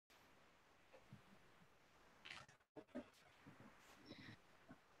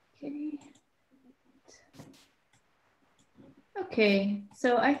Okay. Okay,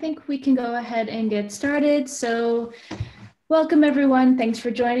 so I think we can go ahead and get started. So welcome everyone. Thanks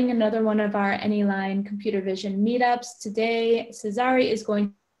for joining another one of our Anyline computer vision meetups. Today, Cesare is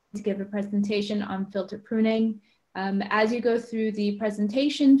going to give a presentation on filter pruning. As you go through the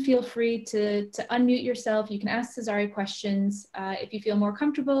presentation, feel free to unmute yourself. You can ask Cesare questions. If you feel more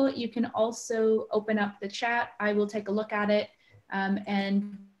comfortable, you can also open up the chat. I will take a look at it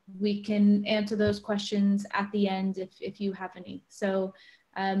and we can answer those questions at the end if you have any. So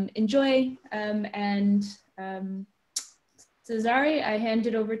enjoy Cesare, I hand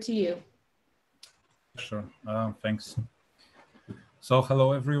it over to you. Sure, thanks. So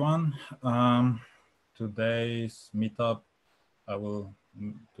hello everyone. Today's meetup, I will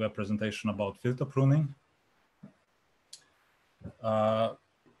do a presentation about filter pruning.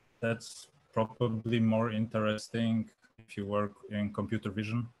 That's probably more interesting if you work in computer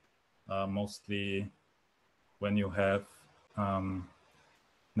vision, mostly when you have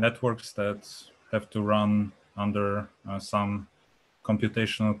networks that have to run under some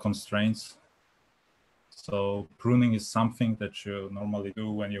computational constraints. So pruning is something that you normally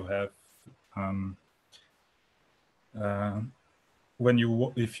do when you have,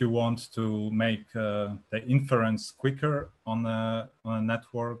 if you want to make the inference quicker on a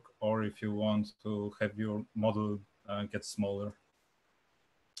network, or if you want to have your model get smaller.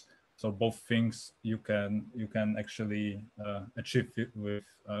 So both things you can actually achieve it with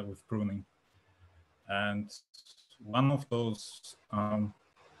pruning. And one of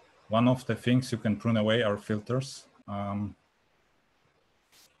the things you can prune away are filters.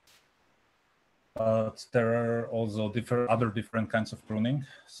 But there are also other different kinds of pruning.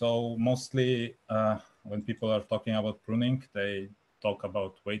 So mostly when people are talking about pruning, they talk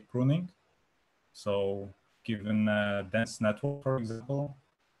about weight pruning. So given a dense network, for example,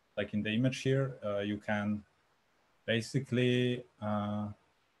 like in the image here, you can basically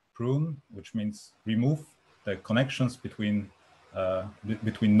prune, which means remove the connections between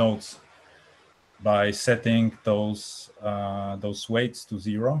nodes by setting those weights to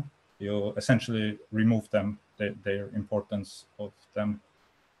 0. You essentially remove them, their importance of them.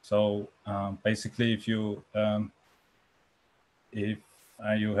 So basically, if you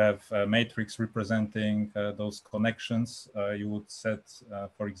have a matrix representing those connections, you would set,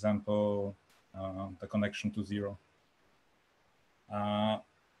 for example, the connection to 0.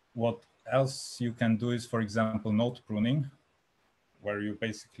 What else you can do is, for example, node pruning, where you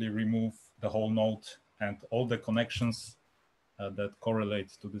basically remove the whole node and all the connections that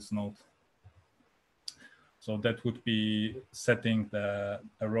correlate to this node. So that would be setting the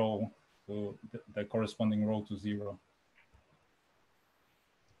row to the corresponding row to 0.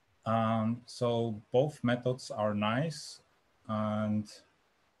 So both methods are nice, and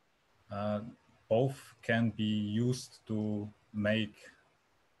both can be used to make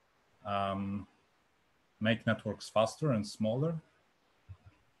networks faster and smaller.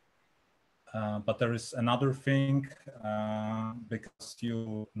 But there is another thing, because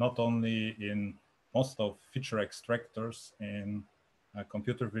you not only in most of feature extractors in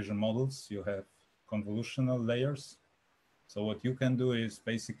computer vision models, you have convolutional layers. So what you can do is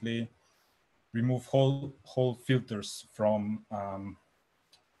basically remove whole filters from a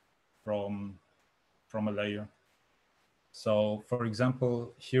layer. So for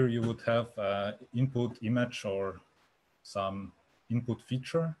example, here you would have input image or some input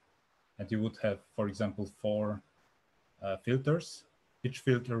feature, and you would have, for example, 4 filters. Each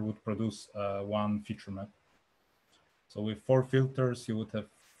filter would produce one feature map. So with 4 filters, you would have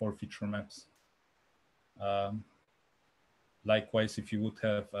 4 feature maps. Likewise, if you would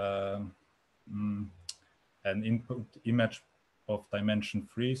have an input image of dimension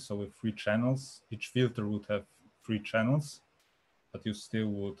 3, so with 3 channels, each filter would have 3 channels, but you still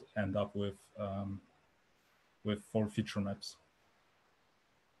would end up with 4 feature maps.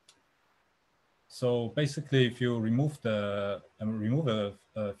 So basically, if you remove a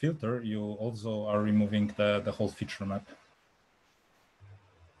filter, you also are removing the whole feature map.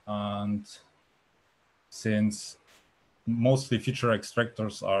 And since mostly feature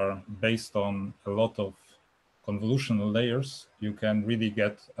extractors are based on a lot of convolutional layers, you can really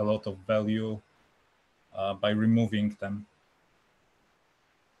get a lot of value by removing them.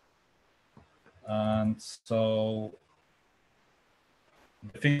 And so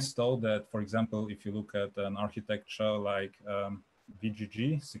the thing is, though, that, for example, if you look at an architecture like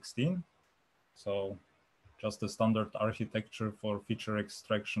VGG16, so just a standard architecture for feature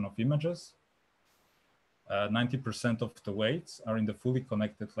extraction of images, 90% of the weights are in the fully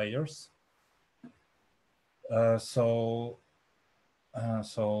connected layers. So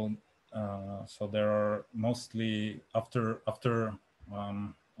So there are mostly after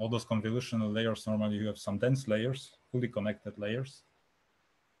all those convolutional layers. Normally, you have some dense layers, fully connected layers,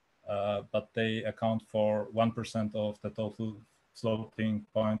 but they account for 1% of the total floating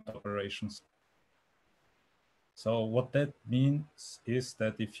point operations. So what that means is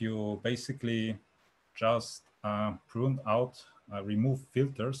that if you basically just prune out, remove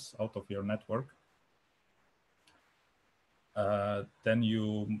filters out of your network, then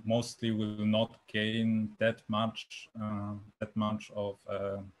you mostly will not gain that much of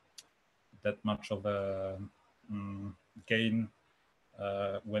a gain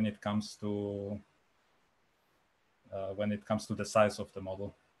when it comes to the size of the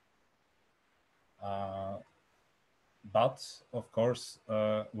model. But of course,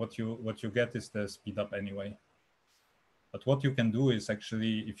 what you get is the speed up anyway. But what you can do is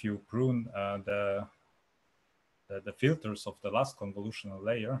actually, if you prune the filters of the last convolutional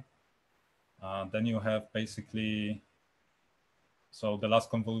layer, then you have basically, so the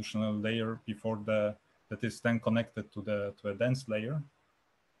last convolutional layer before that is then connected to a dense layer,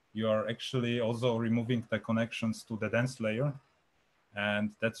 you are actually also removing the connections to the dense layer,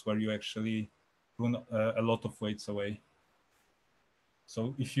 and that's where you actually prune a lot of weights away.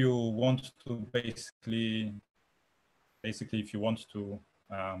 So if you want to basically if you want to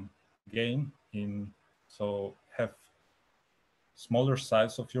gain so have smaller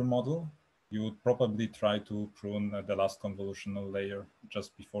size of your model, you would probably try to prune the last convolutional layer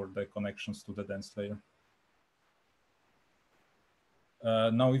just before the connections to the dense layer.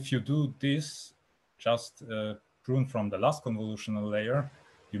 Now, if you do this, just prune from the last convolutional layer,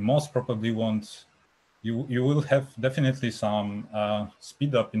 you most probably won't, you will have definitely some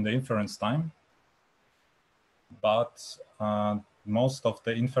speed up in the inference time, but most of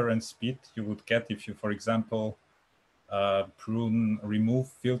the inference speed you would get if you, for example, remove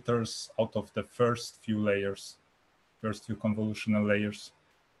filters out of the first few convolutional layers.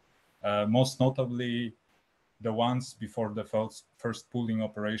 Most notably, the ones before the first pooling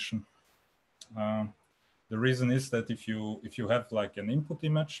operation. The reason is that if you have like an input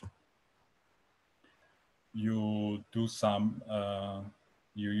image, you do some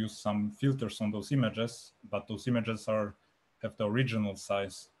you use some filters on those images, but those images have the original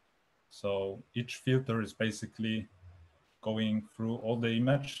size. So each filter is basically going through all the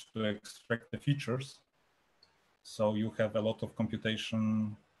image to extract the features. So you have a lot of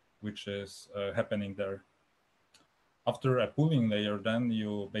computation which is happening there. After a pooling layer, then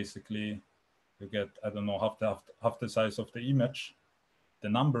you get, I don't know, half the size of the image. The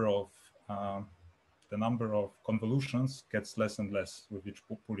number of convolutions gets less and less with each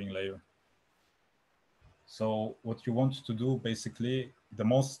pooling layer. So what you want to do, basically, the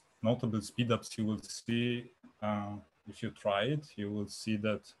most notable speedups you will see if you try it, you will see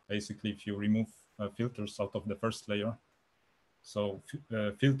that basically if you remove filters out of the first layer, so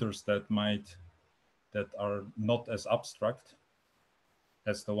filters that are not as abstract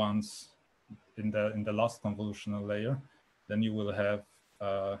as the ones in the last convolutional layer, then you will have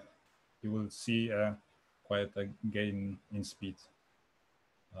you will see quite a gain in speed.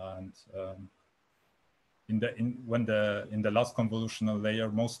 And in the last convolutional layer,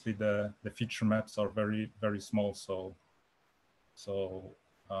 mostly the feature maps are very, very small. So the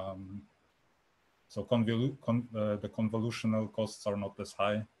convolutional costs are not as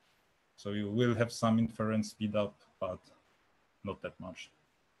high. So you will have some inference speed up, but not that much.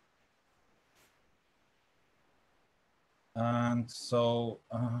 And so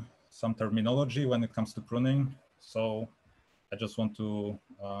some terminology when it comes to pruning. So I just want to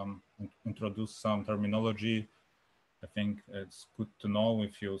introduce some terminology. I think it's good to know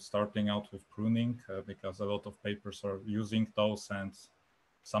if you're starting out with pruning, because a lot of papers are using those, and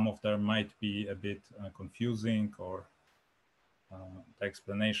some of them might be a bit confusing, or the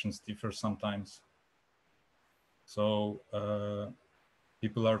explanations differ sometimes. So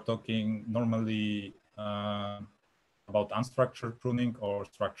people are talking normally about unstructured pruning or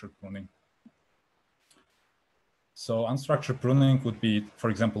structured pruning. So unstructured pruning would be, for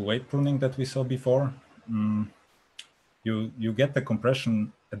example, weight pruning that we saw before. You get the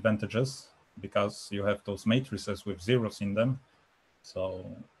compression advantages because you have those matrices with zeros in them. So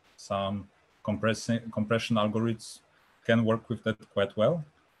some compression algorithms can work with that quite well,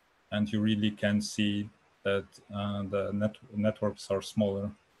 and you really can see that the networks are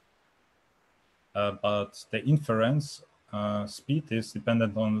smaller. But the inference speed is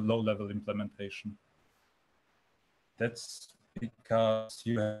dependent on low-level implementation. That's because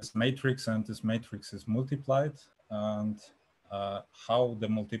you have this matrix, and this matrix is multiplied, and how the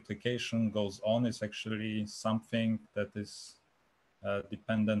multiplication goes on is actually something that is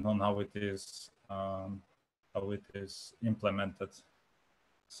dependent on how it is implemented.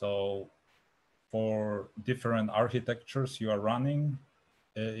 So for different architectures you are running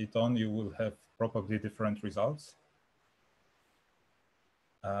it on, you will have probably different results.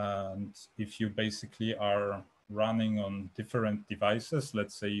 And if you basically are running on different devices,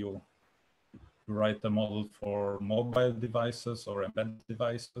 let's say you write a model for mobile devices or embedded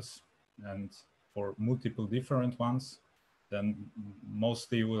devices, and for multiple different ones, then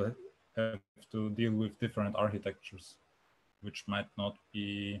mostly you will have to deal with different architectures, which might not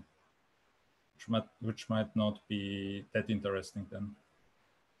be that interesting then.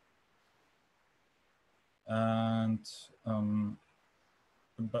 And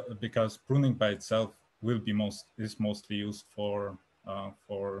because pruning by itself is mostly used for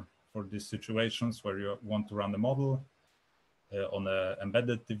these situations where you want to run the model on an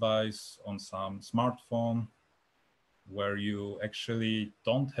embedded device, on some smartphone, where you actually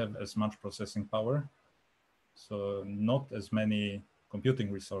don't have as much processing power, so not as many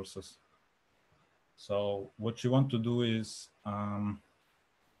computing resources. So what you want to do is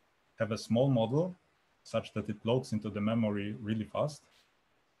have a small model such that it loads into the memory really fast,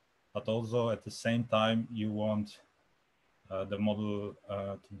 but also at the same time you want the model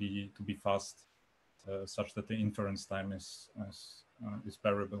to be fast, such that the inference time is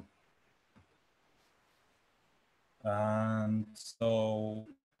bearable. And so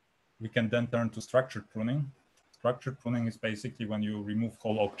we can then turn to structured pruning. Structured pruning is basically when you remove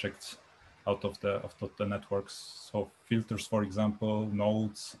whole objects out of the networks. So filters, for example,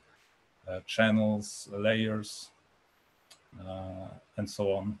 nodes, channels, layers, and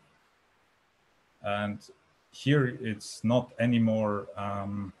so on. And here it's not anymore,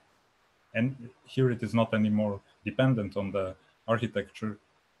 and here it is not anymore dependent on the architecture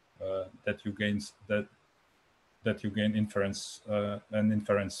that you gain inference and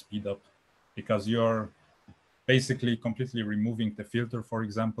inference speed up, because you're basically completely removing the filter, for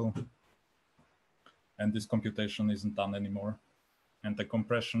example, and this computation isn't done anymore, and the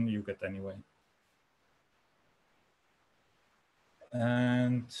compression you get anyway.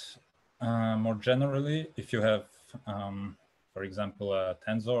 And more generally, if you have, for example, a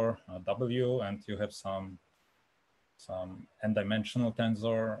tensor, a W, and you have some n-dimensional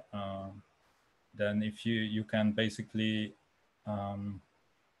tensor, then if you can basically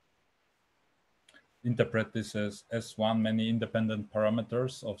interpret this as S1 many independent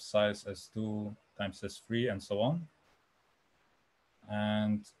parameters of size S2 times S3 and so on.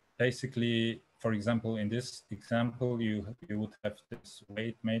 And basically, for example, in this example, you would have this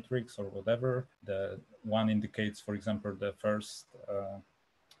weight matrix or whatever. The one indicates, for example, the first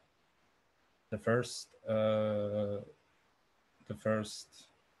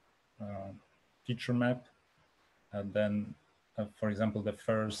feature map, and then, for example, the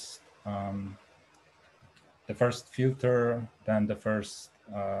first filter, then the first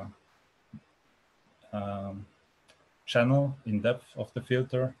channel in depth of the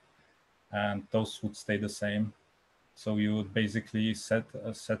filter, and those would stay the same. So you would basically set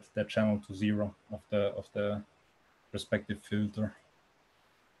the channel to 0 of the respective filter.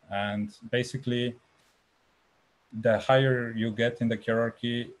 And basically, the higher you get in the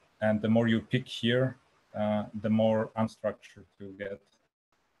hierarchy and the more you pick here, the more unstructured you get.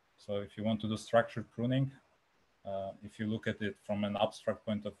 So if you want to do structured pruning, if you look at it from an abstract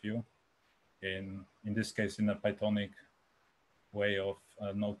point of view, in this case, in a Pythonic way of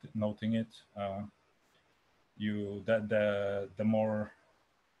noting it, the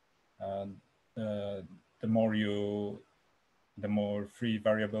more free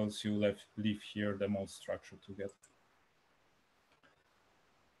variables you leave here, the more structure to get.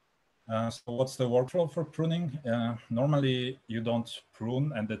 So what's the workflow for pruning? Normally you don't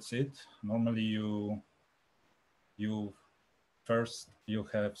prune and that's it. Normally you first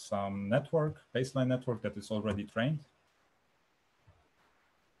have some baseline network that is already trained.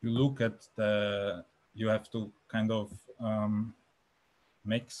 You look at you have to kind of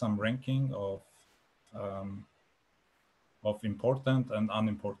make some ranking of important and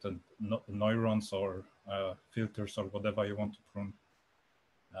unimportant neurons or filters or whatever you want to prune.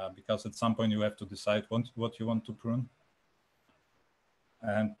 Because at some point you have to decide what you want to prune.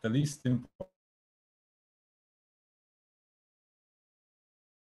 And the least important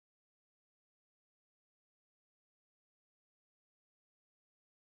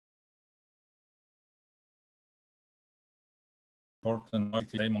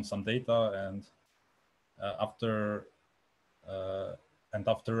claim on some data, and after a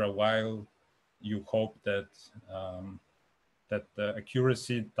while you hope that that the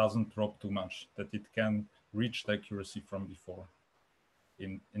accuracy doesn't drop too much, that it can reach the accuracy from before.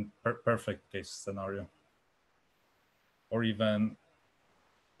 in perfect case scenario, or even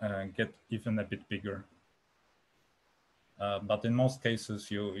get even a bit bigger. But in most cases,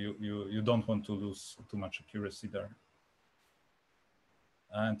 you don't want to lose too much accuracy there.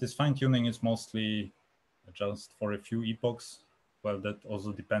 And this fine tuning is mostly just for a few epochs. Well, that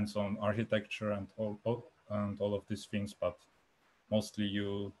also depends on architecture and all of these things, but mostly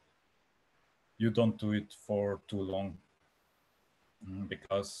you don't do it for too long,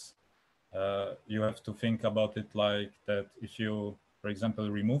 because you have to think about it like that. If you, for example,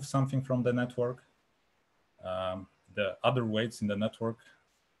 remove something from the network, the other weights in the network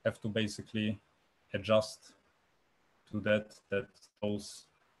have to basically adjust to that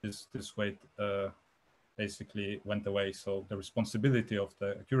this weight basically went away. So the responsibility of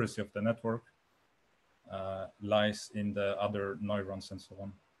the accuracy of the network lies in the other neurons and so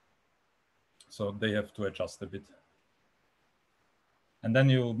on. So they have to adjust a bit. And then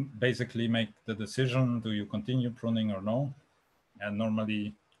you basically make the decision, do you continue pruning or no? And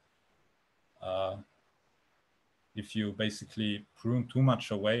normally, if you basically prune too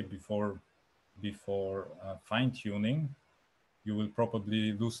much away before fine-tuning, you will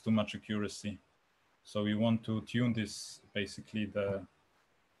probably lose too much accuracy. So you want to tune this, basically the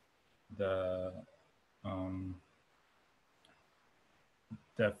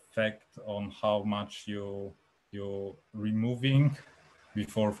effect on how much you're removing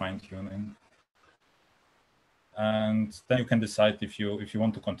before fine-tuning. And then you can decide if you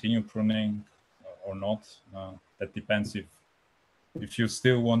want to continue pruning or not. That depends. If you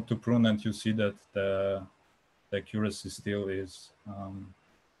still want to prune and you see that the accuracy still is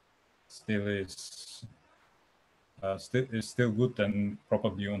good, then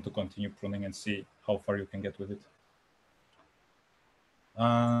probably you want to continue pruning and see how far you can get with it.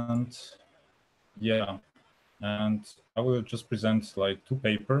 And yeah, and I will just present like two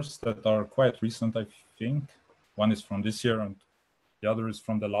papers that are quite recent, I think. One is from this year and the other is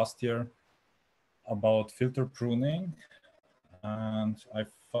from the last year, about filter pruning. And I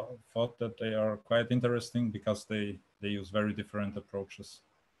thought that they are quite interesting because they use very different approaches.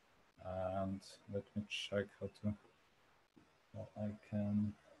 And let me check how I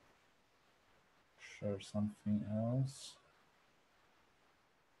can share something else.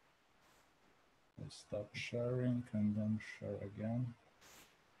 I'll stop sharing and then share again.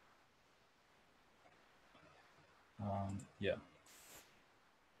 Yeah.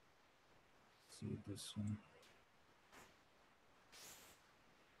 See this one.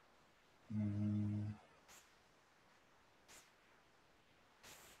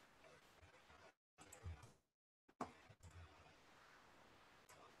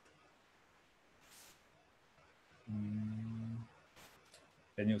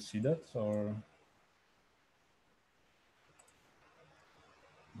 Can you see that, or?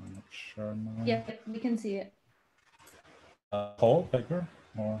 I'm not sure now. Yeah, we can see it. Whole paper,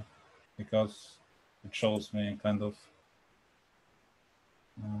 or because it shows me kind of.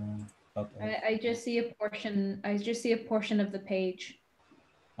 I just see a portion. I just see a portion of the page.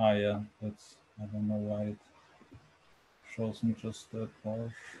 Yeah, that's. I don't know why it shows me just that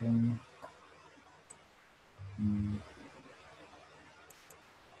portion.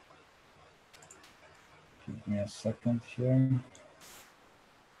 Give me a second here.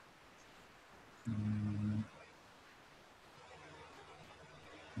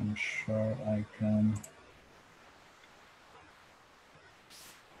 I'm sure I can.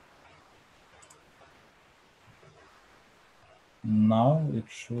 Now it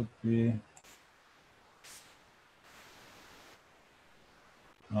should be.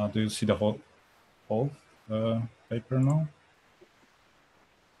 Do you see the whole paper now?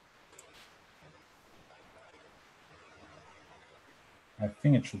 I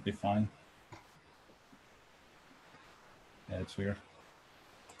think it should be fine. Yeah, it's weird.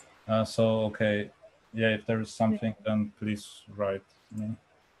 So, okay. Yeah, if there is something, then please write me.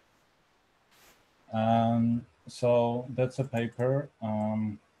 So that's a paper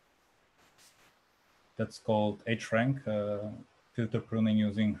that's called H-rank, filter pruning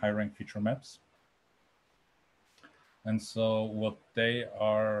using high-rank feature maps. And so what they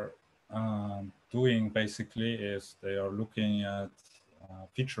are doing basically is they are looking at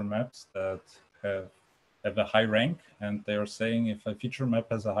feature maps that have a high rank, and they are saying if a feature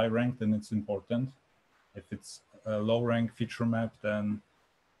map has a high rank, then it's important. If it's a low rank feature map, then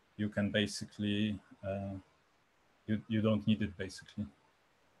you can basically you don't need it basically,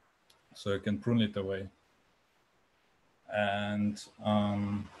 so you can prune it away. And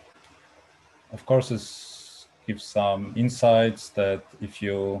of course, this gives some insights that if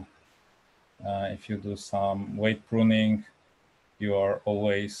you do some weight pruning, you are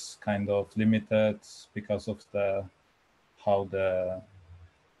always kind of limited because of how the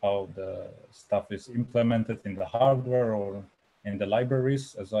stuff is implemented in the hardware or in the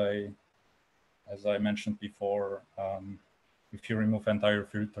libraries. As I mentioned before, if you remove entire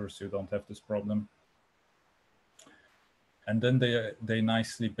filters, you don't have this problem. And then they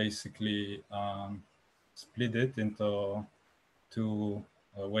nicely basically split it into two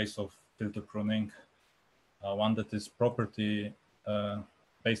ways of filter pruning. One that is property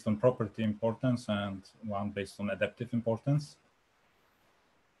based on property importance, and one based on adaptive importance.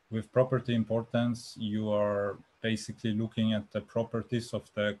 With property importance, you are basically looking at the properties of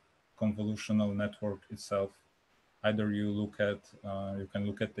the convolutional network itself. Either you look at you can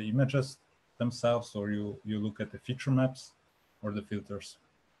look at the images themselves, or you look at the feature maps or the filters.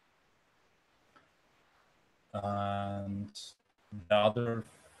 And the other,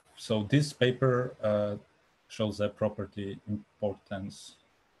 so this paper shows a property importance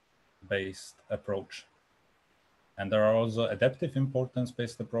based approach. And there are also adaptive importance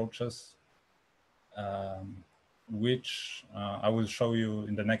based approaches, which I will show you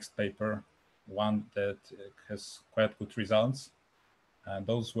in the next paper, one that has quite good results.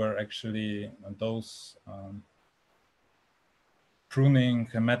 Those were actually those pruning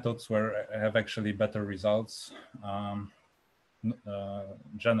methods have actually better results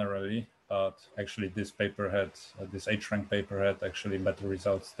generally, but actually this paper had, this H-rank paper had actually better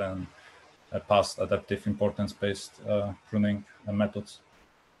results than past adaptive importance-based pruning methods.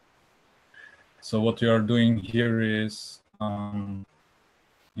 So what you are doing here is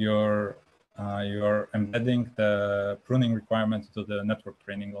you're embedding the pruning requirement to the network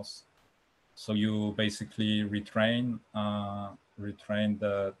training loss. So you basically retrain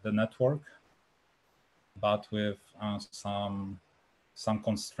the network, but with some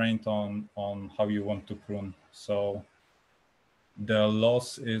constraint on how you want to prune. So the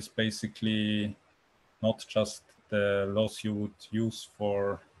loss is basically not just the loss you would use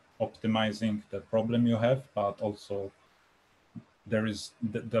for optimizing the problem you have, but also there is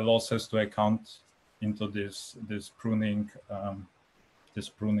the loss has to account into this pruning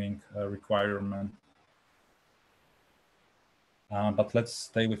requirement. But let's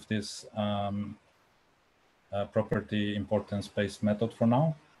stay with this property importance-based method for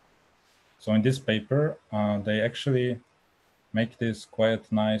now. So in this paper, they actually make this quite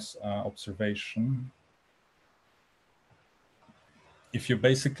nice observation. If you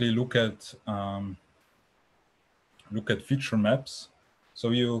basically look at feature maps,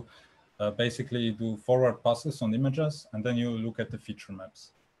 so you basically do forward passes on images, and then you look at the feature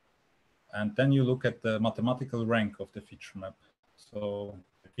maps. And then you look at the mathematical rank of the feature map. So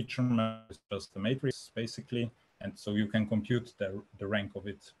the feature map is just a matrix, basically. And so you can compute the rank of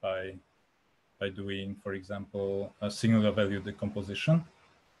it by doing, for example, a singular value decomposition.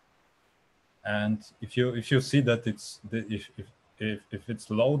 And if you see that if it's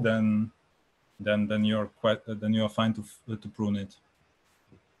low, then you're fine to prune it.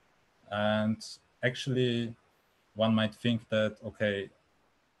 And actually, one might think that, okay,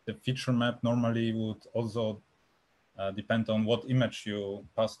 the feature map normally would also depend on what image you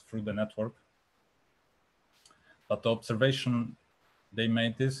passed through the network. But the observation they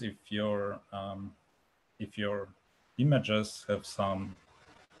made is if your images have some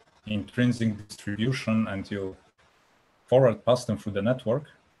intrinsic distribution and you forward pass them through the network,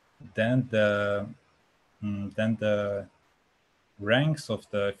 then the ranks of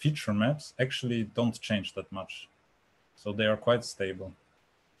the feature maps actually don't change that much. So they are quite stable.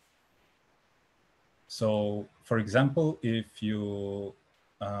 So for example, if you,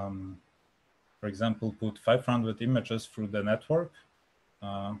 for example, put 500 images through the network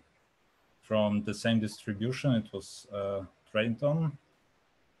from the same distribution it was trained on,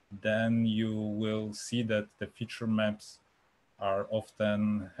 then you will see that the feature maps are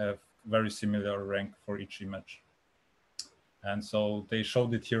often have very similar rank for each image. And so they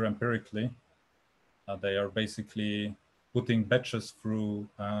showed it here empirically. They are basically putting batches through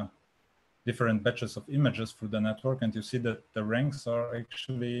different batches of images through the network, and you see that the ranks are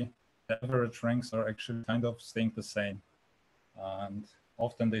actually, the average ranks are actually kind of staying the same. And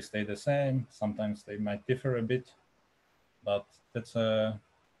often they stay the same, sometimes they might differ a bit, but that's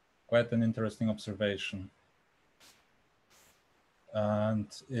quite an interesting observation. And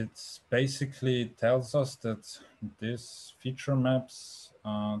it basically tells us that these feature maps,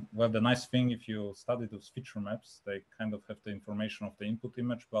 well, the nice thing, if you study those feature maps, they kind of have the information of the input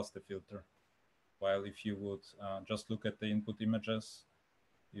image plus the filter. While if you would just look at the input images,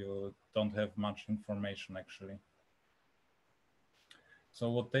 you don't have much information actually.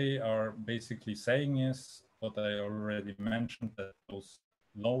 So what they are basically saying is what I already mentioned, that those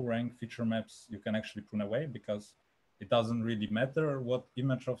low rank feature maps you can actually prune away, because it doesn't really matter what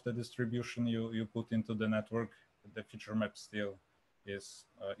image of the distribution you put into the network, the feature map still is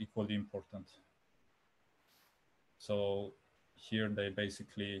equally important. So here they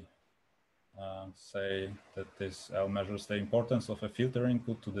basically say that this measures the importance of a filter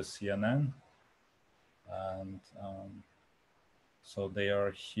input to the CNN. And so they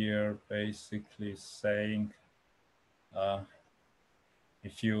are here basically saying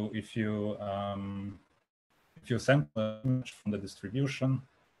if you sample an image from the distribution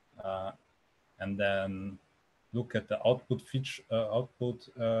and then look at the output feature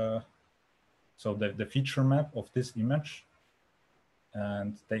so the feature map of this image,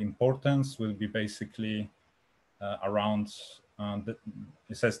 and the importance will be basically around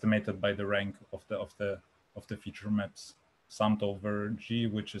is estimated by the rank of the feature maps summed over G,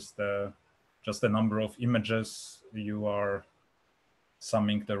 which is just the number of images you are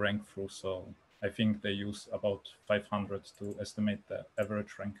summing the rank through. So I think they use about 500 to estimate the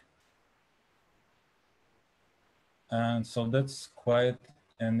average rank. And so that's quite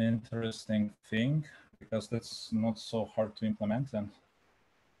an interesting thing, because that's not so hard to implement.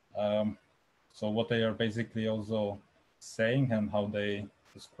 And so what they are basically also saying and how they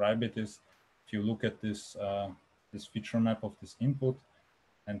describe it is, if you look at this this feature map of this input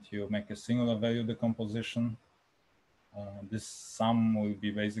and you make a singular value decomposition, this sum will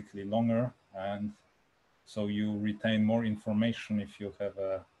be basically longer, and so you retain more information if you have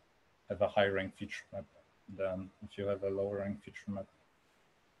a high rank feature map than if you have a lower rank feature map.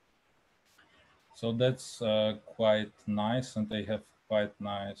 So that's quite nice, and they have quite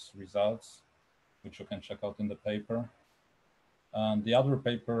nice results, which you can check out in the paper. And the other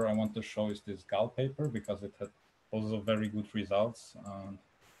paper I want to show is this GAL paper, because it had also very good results.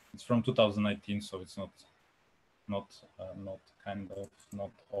 It's from 2019, so it's not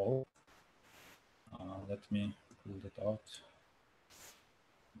old. Let me pull it out.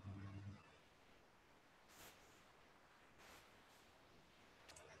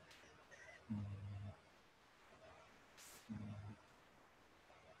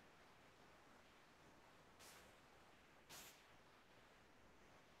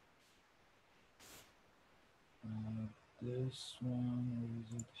 This one, where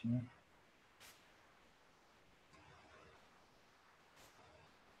is it here?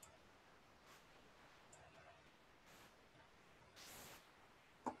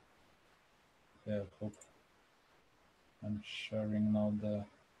 Yeah, I hope I'm sharing now the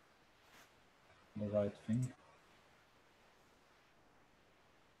right thing.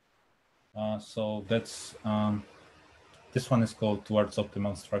 So that's this one is called Towards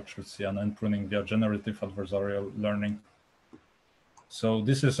Optimal Structured CNN Pruning via Generative Adversarial Learning. So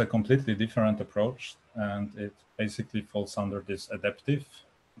this is a completely different approach, and it basically falls under this adaptive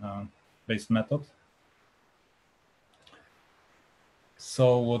based method.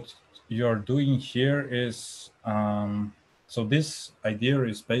 So what you're doing here is, so this idea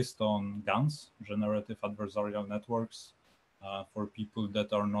is based on GANs, Generative Adversarial Networks. For people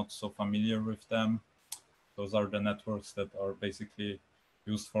that are not so familiar with them, those are the networks that are basically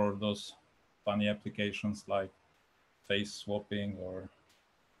used for those funny applications like face swapping, or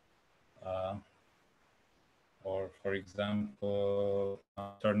for example,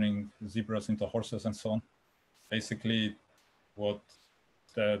 turning zebras into horses and so on. Basically, what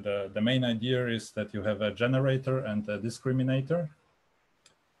the main idea is that you have a generator and a discriminator.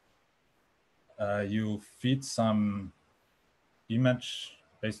 You feed some image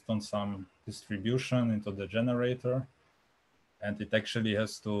based on some distribution into the generator, and it actually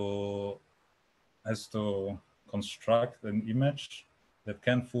has to construct an image that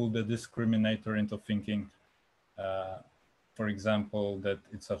can fool the discriminator into thinking, for example, that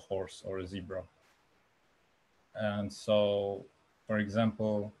it's a horse or a zebra. And so, for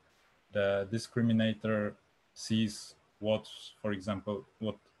example, the discriminator sees for example,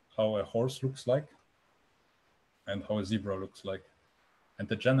 how a horse looks like and how a zebra looks like. And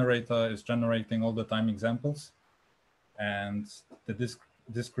the generator is generating all the time examples, and the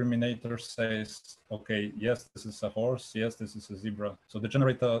discriminator says, okay, yes, this is a horse, yes, this is a zebra. So the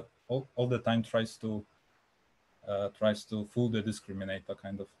generator all the time tries to fool the discriminator,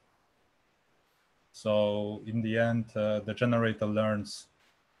 kind of. So in the end, the generator learns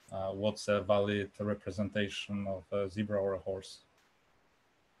what's a valid representation of a zebra or a horse.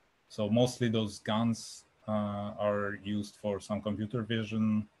 So mostly those GANs are used for some computer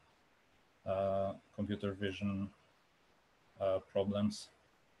vision problems.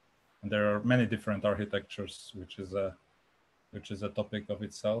 And there are many different architectures, which is a topic of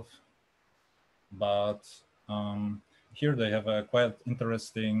itself. But here they have a quite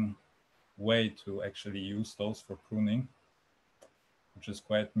interesting way to actually use those for pruning, which is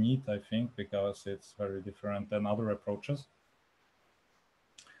quite neat, I think, because it's very different than other approaches.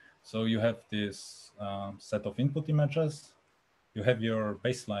 So you have this set of input images. You have your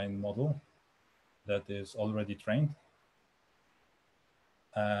baseline model that is already trained.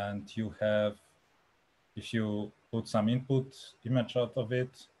 And you have, if you put some input image out of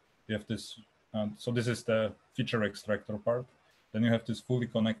it, you have this. So this is the feature extractor part. Then you have this fully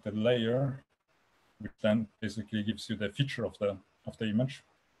connected layer, which then basically gives you the feature of the image.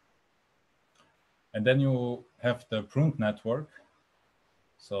 And then you have the pruned network.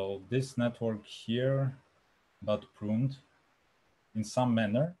 So this network here got pruned in some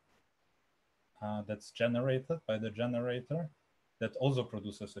manner that's generated by the generator that also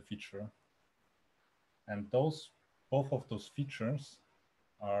produces a feature. And both of those features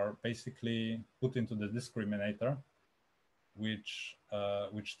are basically put into the discriminator, which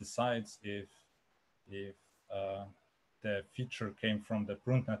decides if the feature came from the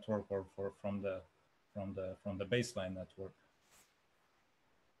pruned network or from the baseline network.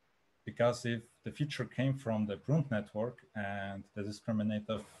 Because if the feature came from the pruned network and the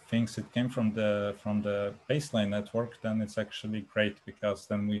discriminator thinks it came from the baseline network, then it's actually great, because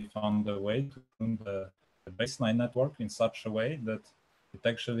then we found a way to prune the baseline network in such a way that it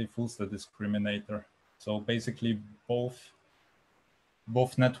actually fools the discriminator. So basically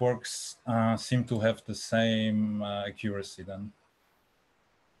both networks seem to have the same accuracy then.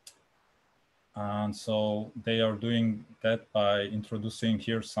 And so they are doing that by introducing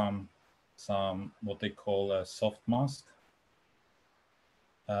here some what they call a soft mask.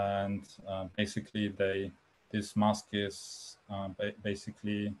 And basically this mask is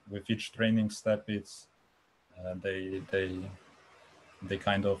basically with each training step, it's they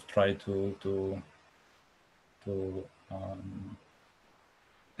kind of try to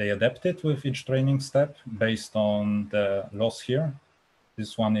they adapt it with each training step based on the loss here.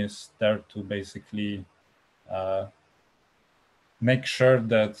 This one is there to basically make sure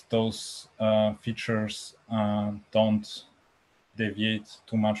that those features don't deviate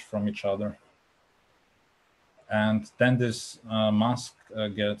too much from each other. And then this mask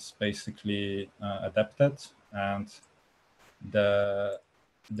gets basically adapted, and the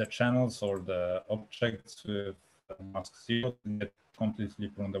channels or the objects with mask 0 get completely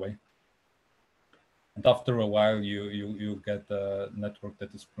pruned away. And after a while, you get a network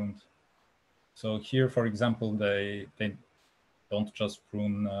that is pruned. So here, for example, they don't just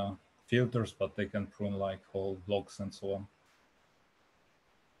prune filters, but they can prune like whole blocks and so on,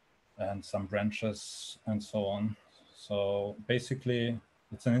 and some branches and so on. So basically,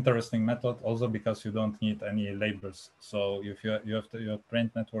 it's an interesting method also because you don't need any labels. So if you have your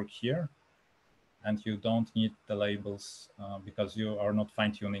trained network here, and you don't need the labels because you are not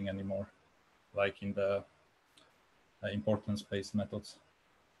fine-tuning anymore, like in the importance-based methods.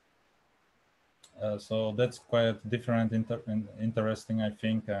 So that's quite different, interesting, I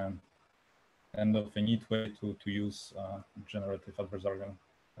think, and kind of a neat way to use generative adversarial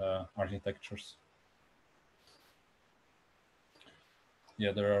architectures.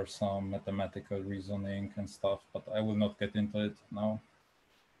 Yeah, there are some mathematical reasoning and stuff, but I will not get into it now.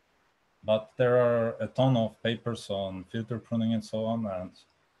 But there are a ton of papers on filter pruning and so on, and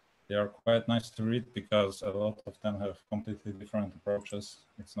they are quite nice to read because a lot of them have completely different approaches.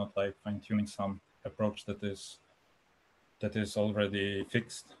 It's not like fine-tuning some approach that is already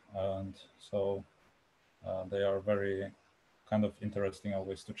fixed, and so they are very kind of interesting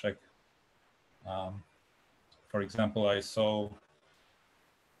always to check. For example, I saw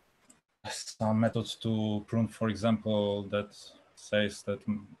some methods to prune, for example, that says that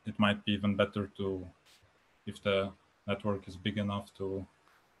it might be even better to, if the network is big enough, to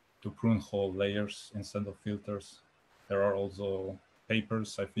prune whole layers instead of filters. There are also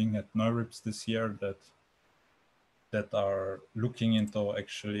papers, I think, at NeurIPS this year that are looking into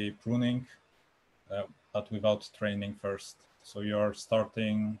actually pruning, but without training first. So you are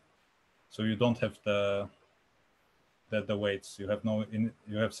starting, so you don't have the weights. You have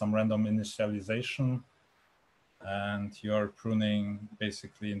you have some random initialization, and you are pruning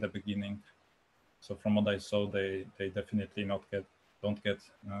basically in the beginning. So from what I saw, they definitely don't get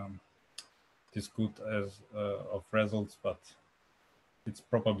this good as of results, but it's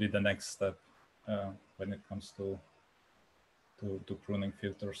probably the next step when it comes to pruning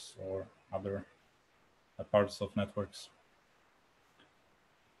filters or other parts of networks.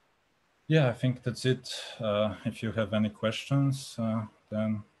 Yeah, I think that's it. If you have any questions,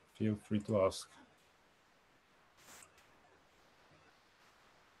 then feel free to ask.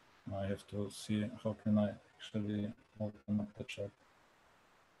 I have to see how can I actually open up the chat.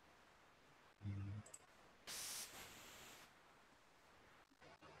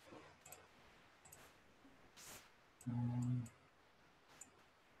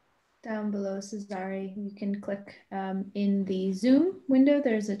 Down below, Cesare, you can click in the Zoom window,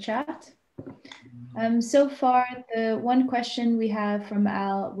 there's a chat. So far, the one question we have from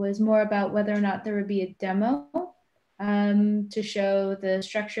Al was more about whether or not there would be a demo to show the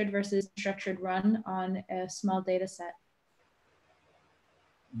structured versus unstructured run on a small data set.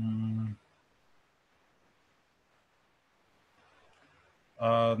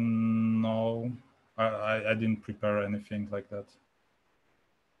 No, I didn't prepare anything like that.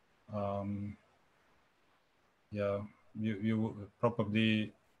 Yeah, you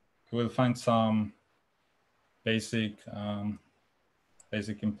probably will find some basic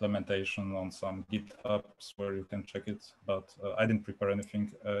basic implementation on some GitHubs where you can check it, but I didn't prepare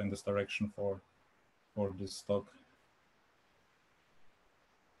anything in this direction for this talk.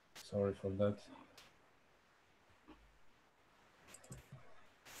 Sorry for that.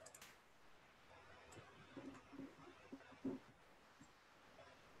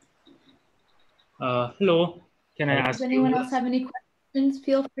 Hello, can I ask Does anyone you? else have any questions?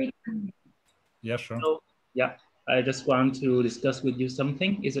 Feel free to. Yeah, sure. Hello. Yeah, I just want to discuss with you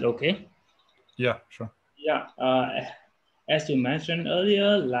something. Is it okay? Yeah, sure. Yeah, as you mentioned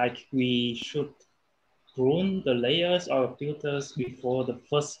earlier, like we should prune the layers or filters before the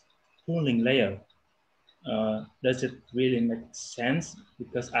first pruning layer. Does it really make sense?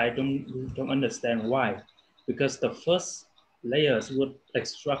 Because I don't understand why. Because the first layers would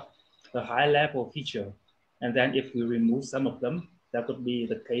extract the high level feature. And then if we remove some of them, that would be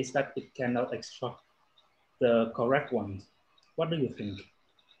the case that it cannot extract the correct ones. What do you think?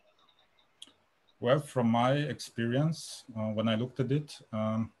 Well, from my experience, when I looked at it,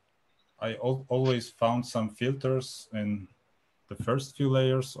 I always found some filters in the first few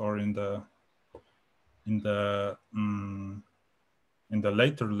layers or in the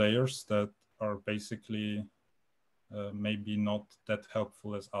later layers that are basically maybe not that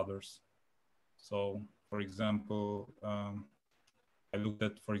helpful as others. So, for example, I looked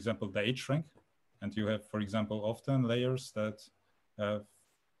at, for example, the H rank, and you have, for example, often layers that have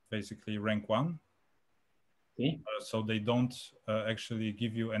basically rank 1. Okay. So they don't actually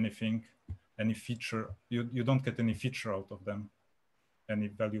give you anything, any feature. You don't get any feature out of them, any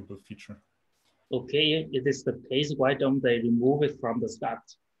valuable feature. Okay, it is the case. Why don't they remove it from the start?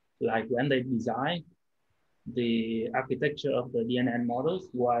 Like when they design the architecture of the DNN models,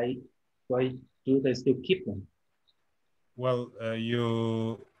 why do they still keep them? Well,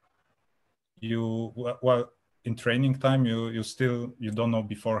 well, in training time, you don't know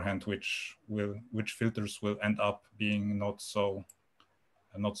beforehand which filters will end up being not so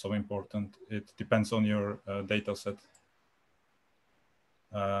important. It depends on your data set.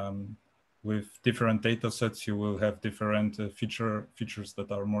 With different data sets, you will have different features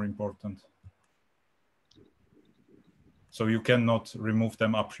that are more important. So you cannot remove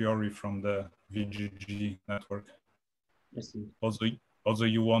them a priori from the VGG network. I see. Also,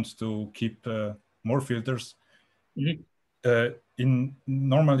 you want to keep more filters. Mm-hmm.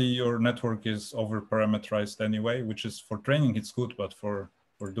 Normally your network is over parameterized anyway, which is for training it's good, but for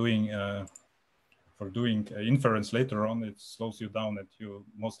doing inference later on, it slows you down, and you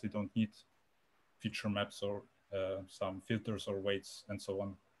mostly don't need feature maps or some filters or weights and so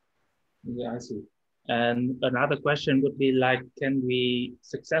on. Yeah, I see. And another question would be like, can we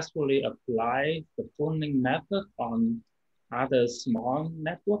successfully apply the pruning method on other small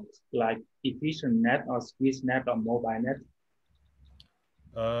networks like efficient net or squeeze net or mobile net?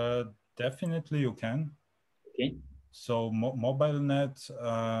 Definitely you can. Okay. So mobile net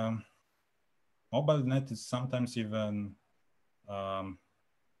is sometimes even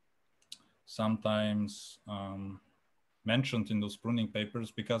mentioned in those pruning papers,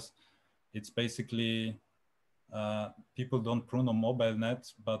 because it's basically people don't prune on mobile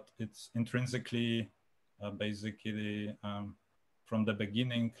net, but it's intrinsically basically from the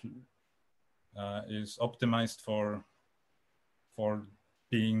beginning is optimized for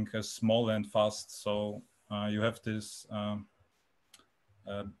being small and fast. So you have this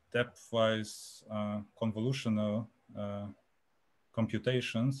depth-wise convolutional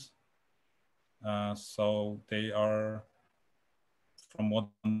computations. So they are, from what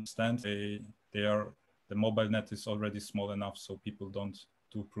I understand, the mobile net is already small enough so people don't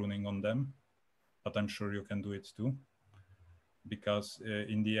do pruning on them, but I'm sure you can do it too, because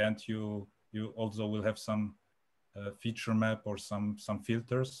in the end you also will have some feature map or some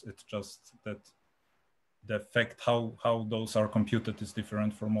filters. It's just that the effect how those are computed is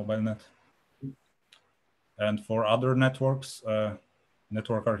different for MobileNet. And for other networks,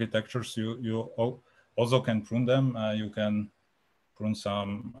 network architectures, you also can prune them. You can prune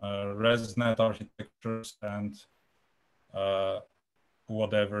some ResNet architectures and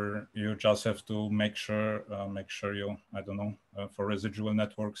whatever. You just have to make sure you, I don't know, for residual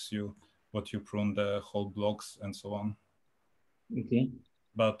networks, you prune the whole blocks and so on. Okay.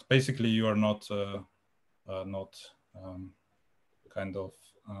 But basically, you are not kind of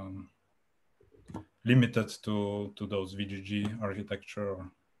limited to those VGG architecture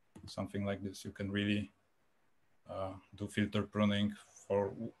or something like this. You can really do filter pruning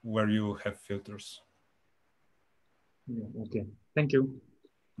for where you have filters. Yeah, okay. Thank you.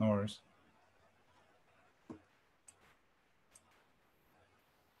 No worries.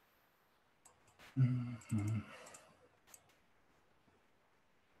 Mm-hmm.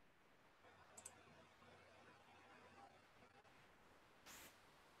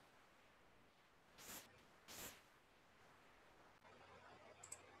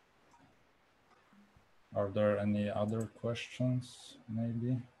 Are there any other questions,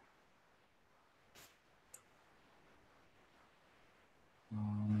 maybe?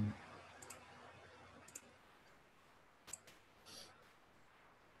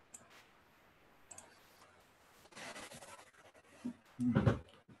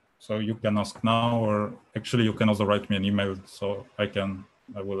 So you can ask now, or actually you can also write me an email, so I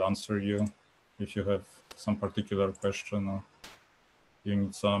will answer you if you have some particular question or you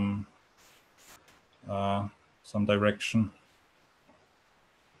need some direction.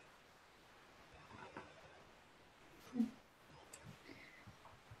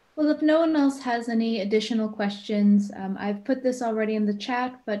 Well, if no one else has any additional questions, I've put this already in the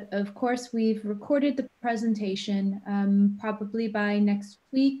chat, but of course we've recorded the presentation. Probably by next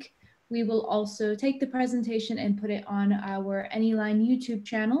week, we will also take the presentation and put it on our Anyline YouTube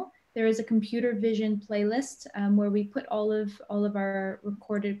channel. There is a computer vision playlist where we put all of our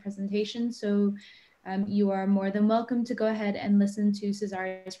recorded presentations. So you are more than welcome to go ahead and listen to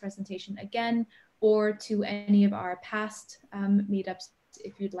Cesare's presentation again, or to any of our past meetups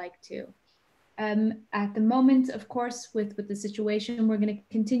if you'd like to. At the moment, of course, with the situation, we're going to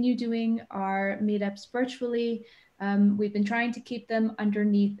continue doing our meetups virtually. We've been trying to keep them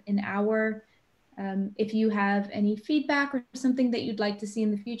underneath an hour. If you have any feedback or something that you'd like to see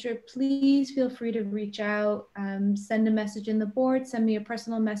in the future, please feel free to reach out, send a message in the board, send me a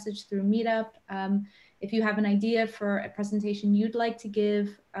personal message through Meetup. If you have an idea for a presentation you'd like to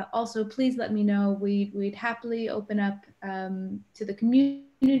give, also please let me know. We'd happily open up to the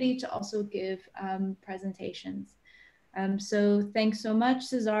community to also give presentations. So thanks so much,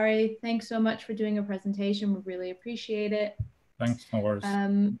 Cesare. Thanks so much for doing a presentation. We really appreciate it. Thanks, no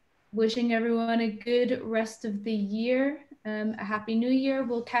worries. Wishing everyone a good rest of the year. A happy new year.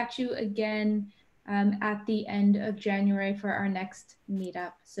 We'll catch you again at the end of January for our next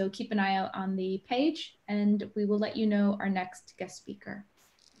meetup. So keep an eye out on the page and we will let you know our next guest speaker.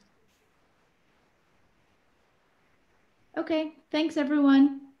 Okay, thanks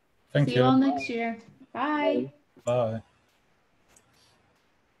everyone. Thank See you you all next year. Bye. Bye.